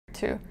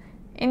2.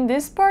 In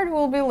this part,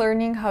 we'll be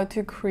learning how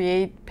to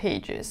create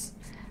pages.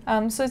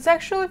 So it's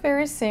actually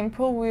very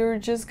simple. We're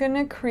just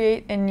gonna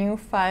create a new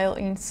file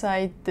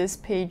inside this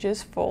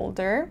pages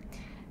folder.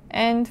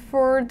 And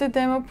for the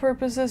demo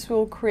purposes,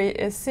 we'll create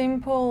a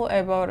simple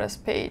About Us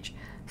page.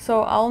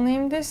 So I'll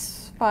name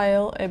this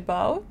file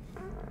About.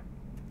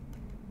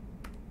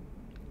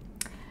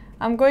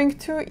 I'm going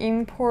to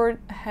import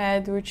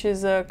head, which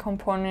is a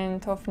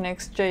component of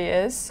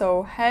Next.js.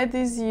 So head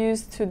is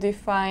used to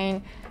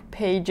define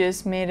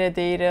pages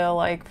metadata,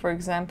 like for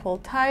example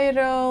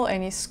title.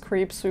 Any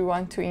scripts we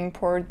want to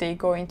import, they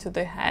go into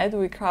the head.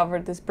 We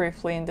covered this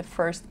briefly in the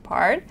first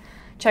part.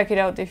 Check it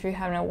out if you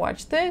haven't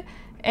watched it.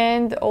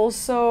 And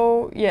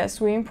also, yes,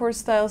 we import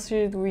style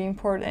sheet, we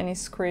import any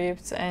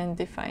scripts and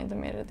define the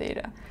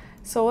metadata.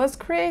 So let's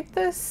create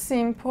this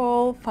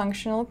simple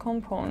functional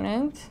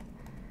component.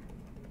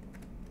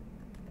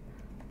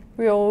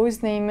 We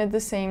always name it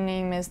the same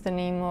name as the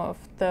name of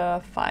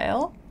the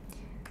file.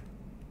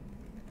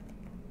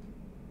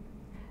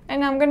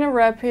 And I'm gonna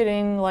wrap it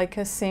in like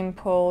a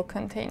simple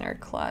container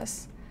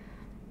class.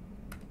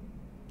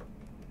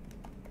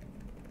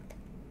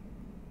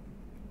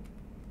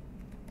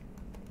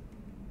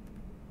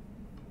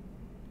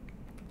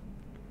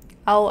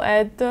 I'll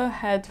add the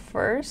head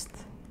first.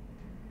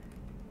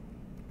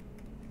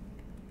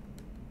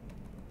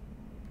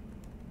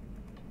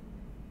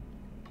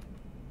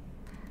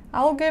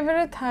 I'll give it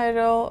a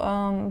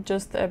title,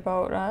 just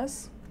About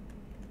Us.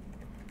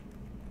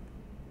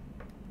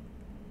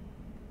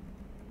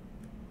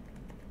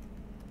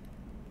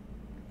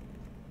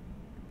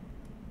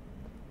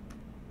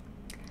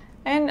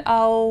 And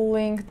I'll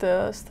link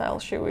the style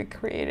sheet we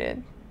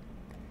created.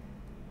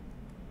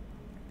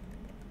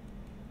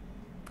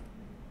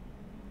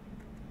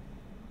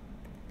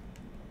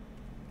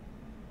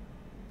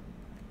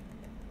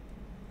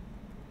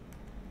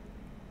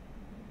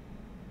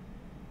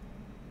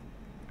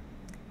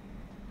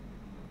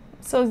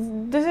 So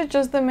this is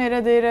just the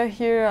metadata.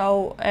 Here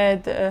I'll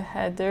add a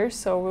header,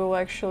 so we'll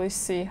actually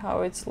see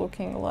how it's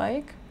looking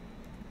like.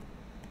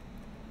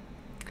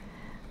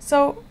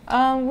 So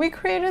we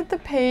created the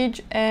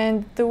page,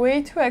 and the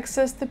way to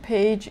access the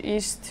page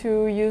is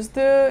to use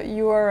the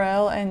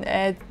URL and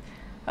add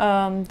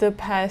the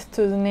path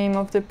to the name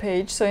of the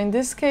page. So in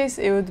this case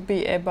it would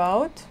be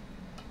About.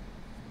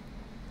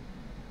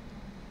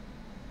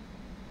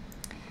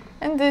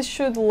 And this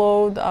should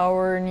load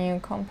our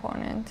new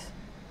component.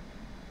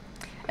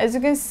 As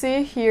you can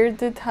see here,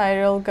 the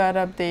title got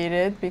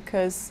updated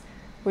because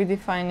we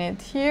define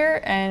it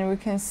here, and we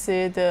can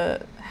see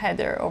the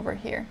header over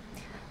here.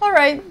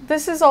 Alright,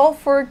 this is all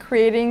for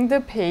creating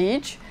the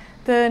page.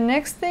 The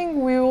next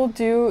thing we will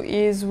do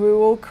is we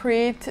will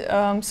create,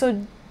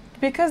 so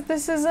because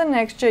this is a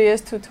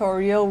Next.js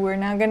tutorial, we're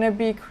not going to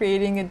be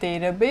creating a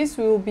database.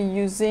 We will be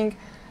using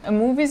a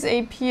Movies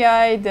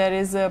API that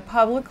is a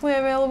publicly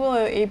available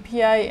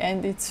API,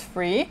 and it's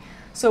free.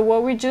 So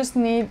what we just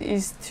need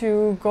is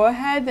to go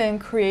ahead and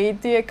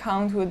create the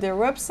account with their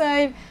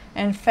website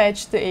and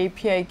fetch the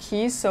API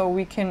key so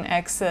we can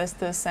access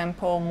the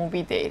sample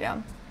movie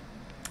data.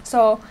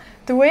 So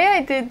the way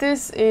I did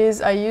this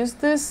is I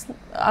used this,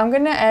 I'm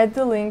gonna add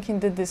the link in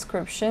the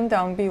description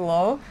down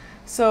below.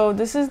 So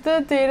this is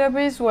the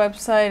database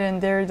website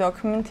and their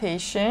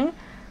documentation.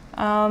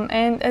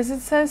 And as it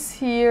says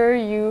here,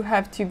 you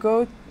have to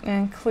go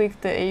and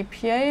click the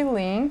API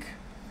link.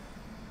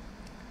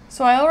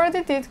 So I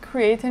already did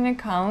create an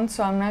account,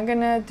 so I'm not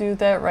gonna do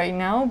that right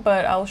now,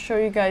 but I'll show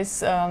you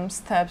guys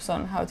steps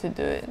on how to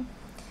do it.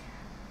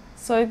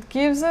 So it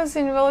gives us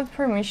invalid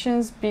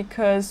permissions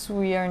because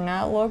we are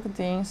not logged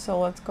in, so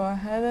let's go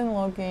ahead and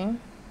log in.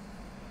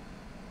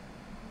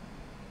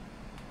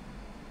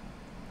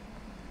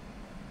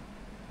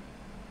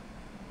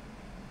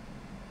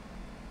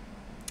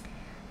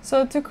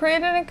 So to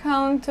create an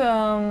account,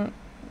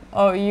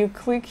 you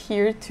click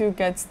here to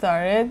get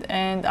started,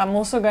 and I'm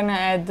also gonna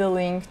add the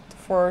link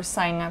for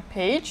sign up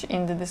page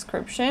in the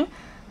description,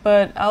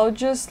 but I'll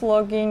just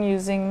log in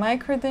using my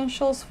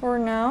credentials for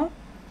now,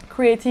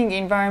 creating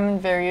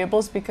environment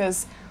variables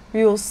because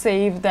we will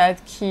save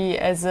that key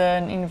as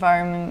an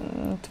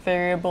environment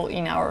variable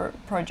in our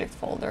project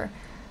folder.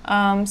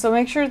 So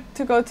make sure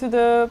to go to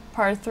the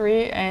part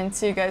 3 and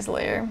see you guys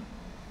later.